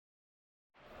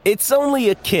It's only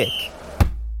a kick,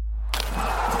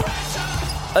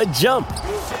 a jump,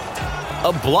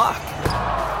 a block.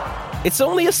 It's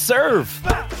only a serve.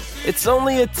 It's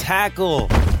only a tackle,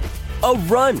 a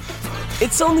run.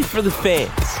 It's only for the fans.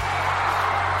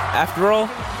 After all,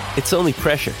 it's only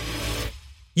pressure.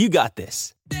 You got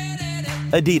this.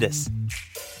 Adidas.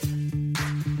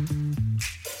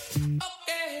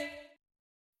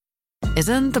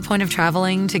 Isn't the point of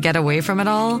traveling to get away from it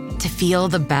all? To feel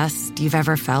the best you've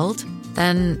ever felt?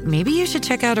 Then maybe you should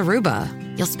check out Aruba.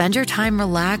 You'll spend your time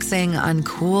relaxing on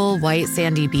cool, white,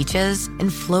 sandy beaches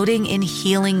and floating in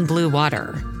healing blue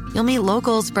water. You'll meet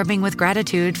locals brimming with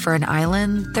gratitude for an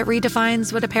island that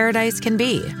redefines what a paradise can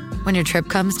be. When your trip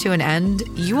comes to an end,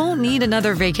 you won't need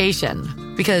another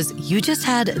vacation because you just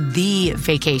had the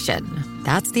vacation.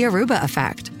 That's the Aruba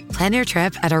effect. Plan your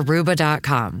trip at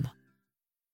Aruba.com.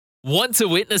 Want to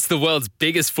witness the world's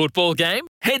biggest football game?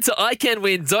 Head to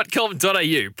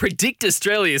iCanWin.com.au, predict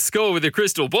Australia's score with a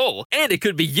crystal ball, and it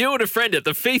could be you and a friend at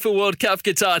the FIFA World Cup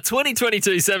Qatar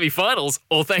 2022 semi-finals,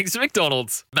 all thanks to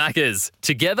McDonald's. Maccas,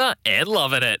 together and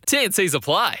loving it. TNCs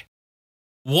apply.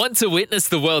 Want to witness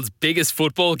the world's biggest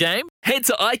football game? Head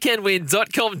to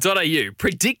iCanWin.com.au,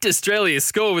 predict Australia's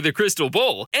score with a crystal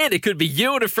ball, and it could be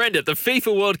you and a friend at the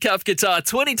FIFA World Cup Qatar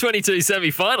 2022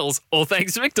 semi-finals, all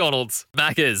thanks to McDonald's.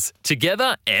 Maccas,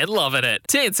 together and loving it.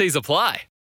 TNCs apply.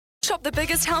 Shop the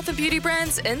biggest health and beauty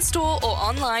brands in-store or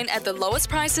online at the lowest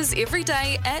prices every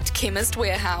day at Chemist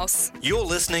Warehouse. You're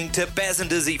listening to Baz and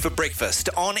Dizzy for breakfast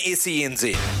on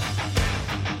SENZ.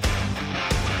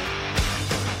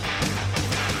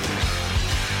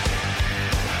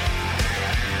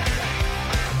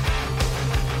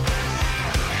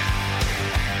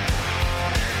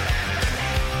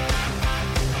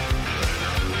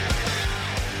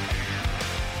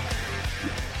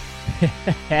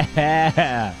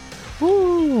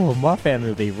 Ooh, my family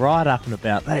will be right up and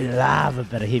about. They love a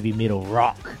bit of heavy metal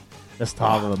rock this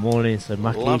time of the morning. So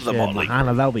Makisha and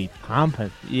Mahana, they'll be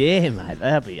pumping. Yeah, mate,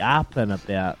 they'll be up and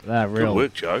about. They're real good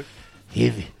work, Joe.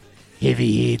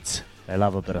 Heavy heads. They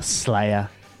love a bit of Slayer.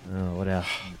 Oh, what else?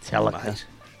 Metallica. Mate.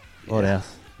 What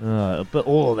else? But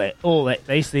all that.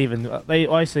 I used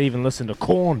to even listen to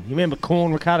Korn. You remember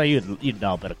Korn, Ricardo? You'd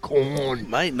know a bit of Korn.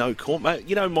 Mate, no Korn. Mate,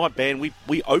 you know, my band,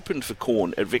 we opened for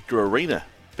Korn at Vector Arena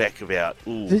back about...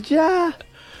 Ooh, Did ya?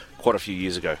 quite a few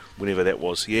years ago, whenever that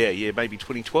was. Yeah, maybe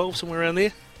 2012, somewhere around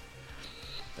there.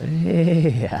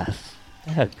 Yes.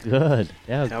 How good.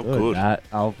 How good.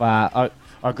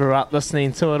 I grew up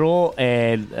listening to it all,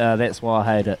 and that's why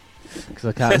I hate it. Because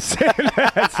I can't stand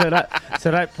it.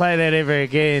 So don't play that ever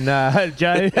again,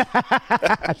 Joe.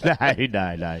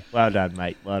 No. Well done,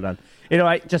 mate. Well done.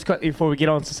 Anyway, just quickly before we get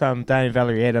on to some Dame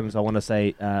Valerie Adams, I want to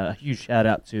say a huge shout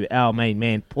out to our main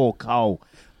man, Paul Cole.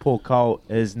 Paul Cole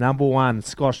is number one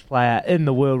squash player in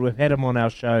the world. We've had him on our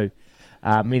show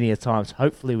many a times.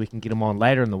 Hopefully we can get him on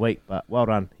later in the week, but well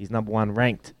done. He's number one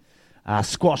ranked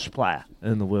squash player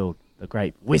in the world. The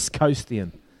great West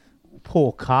Coastian,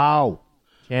 Paul Cole.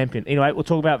 Champion. Anyway, we'll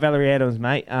talk about Valerie Adams,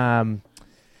 mate.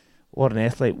 What an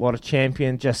athlete, what a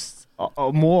champion. Just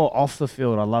more off the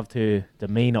field. I loved her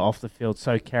demeanour off the field.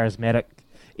 So charismatic,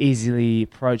 easily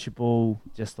approachable.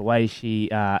 Just the way she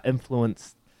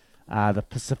influenced the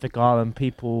Pacific Island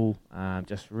people.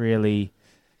 Just really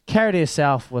carried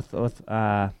herself with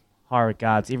high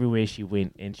regards everywhere she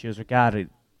went. And she was regarded,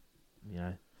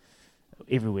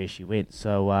 everywhere she went.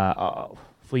 So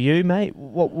for you, mate,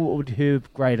 what would her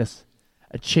greatest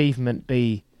achievement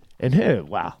be in her,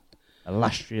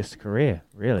 illustrious career,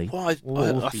 really?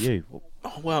 Well, for you?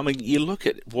 Well, I mean, you look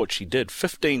at what she did.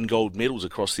 15 gold medals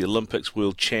across the Olympics,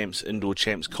 World Champs, Indoor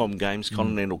Champs, Com Games,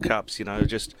 Continental Cups, it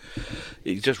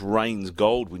just rains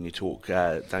gold when you talk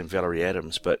Dame Valerie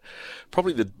Adams. But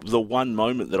probably the one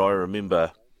moment that I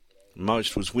remember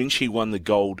most was when she won the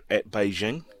gold at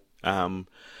Beijing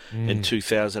in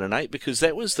 2008, because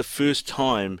that was the first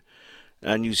time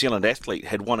a New Zealand athlete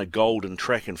had won a gold in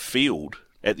track and field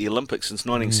at the Olympics since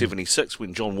 1976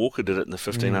 when John Walker did it in the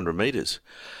 1,500 metres.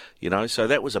 So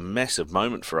that was a massive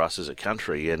moment for us as a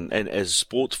country and as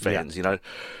sports fans.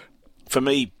 For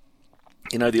me,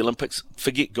 the Olympics,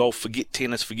 forget golf, forget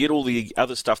tennis, forget all the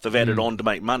other stuff they've added on to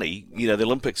make money. The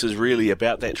Olympics is really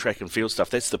about that track and field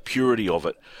stuff. That's the purity of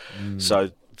it.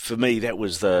 So for me, that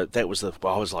was the I was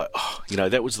like,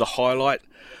 that was the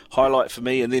highlight for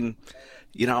me. And then,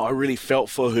 I really felt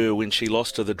for her when she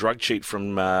lost to the drug cheat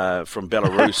from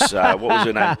Belarus. What was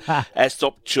her name?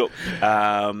 Astopchuk.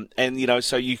 And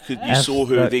so you saw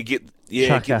her there get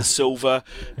get the silver,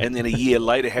 and then a year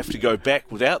later have to go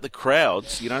back without the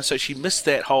crowds, so she missed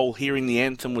that whole hearing the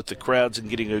anthem with the crowds and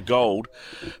getting her gold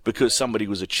because somebody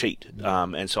was a cheat.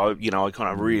 And so, I kind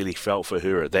of really felt for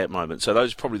her at that moment. So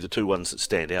those are probably the two ones that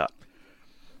stand out.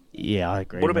 Yeah, I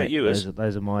agree. What about mate. you,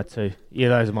 those are my two. Yeah,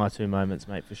 those are my two moments,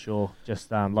 mate, for sure. Just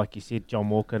like you said, John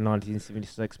Walker,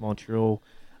 1976, Montreal.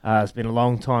 It's been a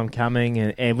long time coming.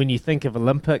 And when you think of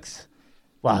Olympics,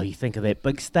 well, you think of that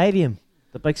big stadium.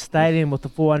 The big stadium with the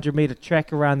 400-metre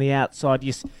track around the outside.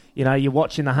 You're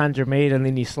watching the 100-metre and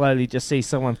then you slowly just see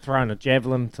someone throwing a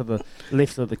javelin to the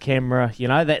left of the camera.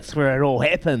 That's where it all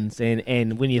happens.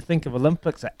 And when you think of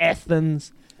Olympics at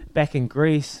Athens, back in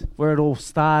Greece, where it all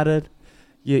started,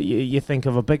 you think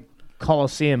of a big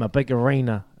coliseum, a big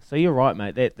arena. So you're right,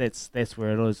 mate. That's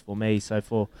where it is for me. So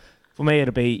for me,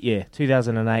 it'll be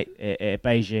 2008 at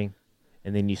Beijing,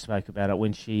 and then you spoke about it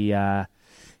when she, up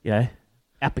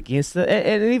against it,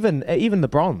 and even the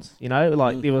bronze.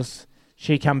 There was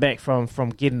she come back from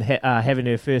getting having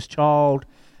her first child,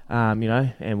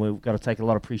 and we've got to take a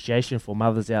lot of appreciation for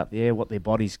mothers out there, what their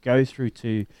bodies go through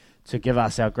to give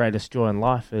us our greatest joy in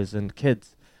life as in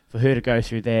kids. For her to go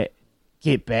through that,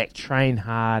 get back, train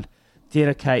hard,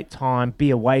 dedicate time,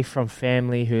 be away from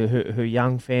family, her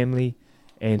young family,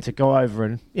 and to go over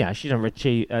and, she didn't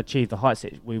achieve the heights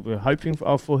that we were hoping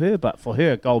for her, but for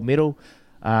her, a gold medal,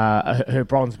 her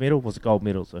bronze medal was a gold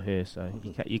medal to her, so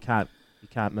you can't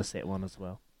miss that one as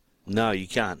well. No, you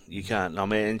can't. I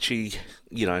mean, and she,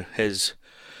 has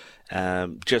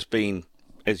just been,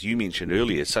 as you mentioned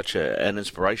earlier, such an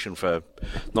inspiration for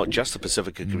not just the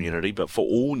Pacifica community, but for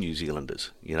all New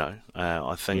Zealanders.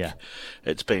 I think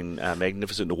it's been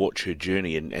magnificent to watch her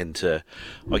journey, and to,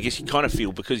 I guess you kind of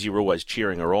feel, because you're always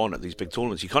cheering her on at these big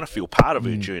tournaments, you kind of feel part of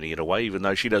her journey in a way, even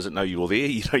though she doesn't know you're there.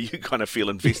 You kind of feel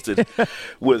invested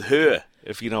with her,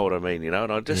 if you know what I mean.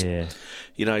 And I just,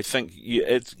 think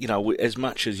it's, as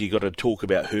much as you got to talk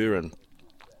about her and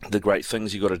the great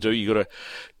things you got to do, you got to,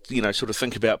 sort of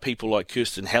think about people like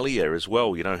Kirsten Hallier as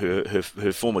well,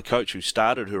 her former coach who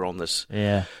started her on this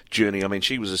journey. I mean,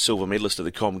 she was a silver medalist at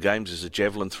the Com Games as a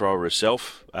javelin thrower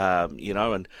herself,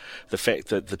 and the fact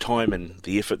that the time and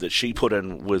the effort that she put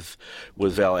in with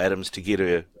Val Adams to get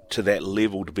her to that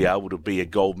level to be able to be a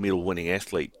gold medal winning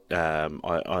athlete,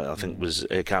 I think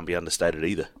it can't be understated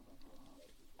either.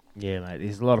 Yeah, mate.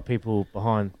 There's a lot of people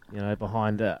behind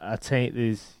a team.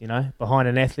 There's, behind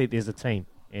an athlete, there's a team,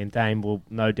 and Dame will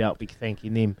no doubt be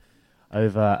thanking them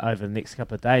over the next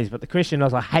couple of days. But the question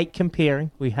is, I hate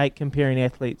comparing. We hate comparing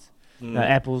athletes,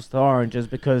 apples to oranges,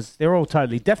 because they're all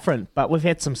totally different. But we've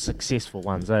had some successful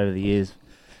ones over the years.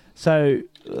 So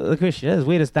the question is,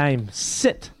 where does Dame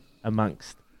sit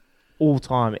amongst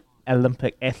all-time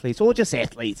Olympic athletes, or just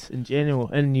athletes in general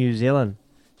in New Zealand?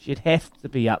 She'd have to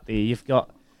be up there. You've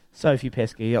got Sophie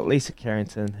Pascoe, you got Lisa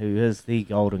Carrington, who is the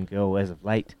golden girl as of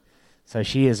late. So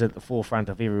she is at the forefront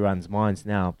of everyone's minds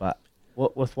now. But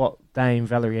with what Dame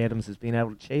Valerie Adams has been able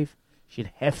to achieve,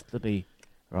 she'd have to be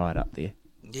right up there.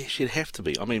 Yeah, she'd have to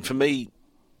be. I mean, for me,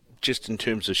 just in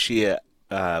terms of sheer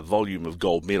volume of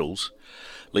gold medals,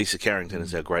 Lisa Carrington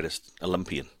is our greatest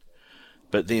Olympian.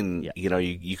 But then,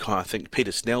 you kind of think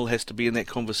Peter Snell has to be in that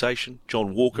conversation.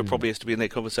 John Walker probably has to be in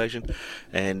that conversation.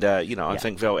 And, I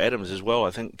think Val Adams as well.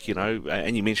 I think,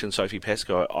 and you mentioned Sophie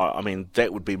Pascoe. I mean,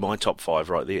 that would be my top 5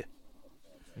 right there.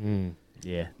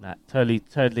 Yeah,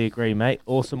 totally agree, mate.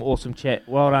 Awesome chat.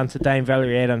 Well done to Dame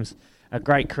Valerie Adams. A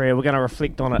great career. We're going to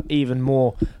reflect on it even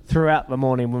more throughout the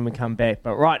morning when we come back.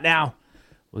 But right now,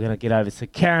 we're going to get over to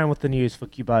Karen with the news for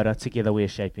Kubota. Together we're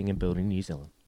shaping and building New Zealand.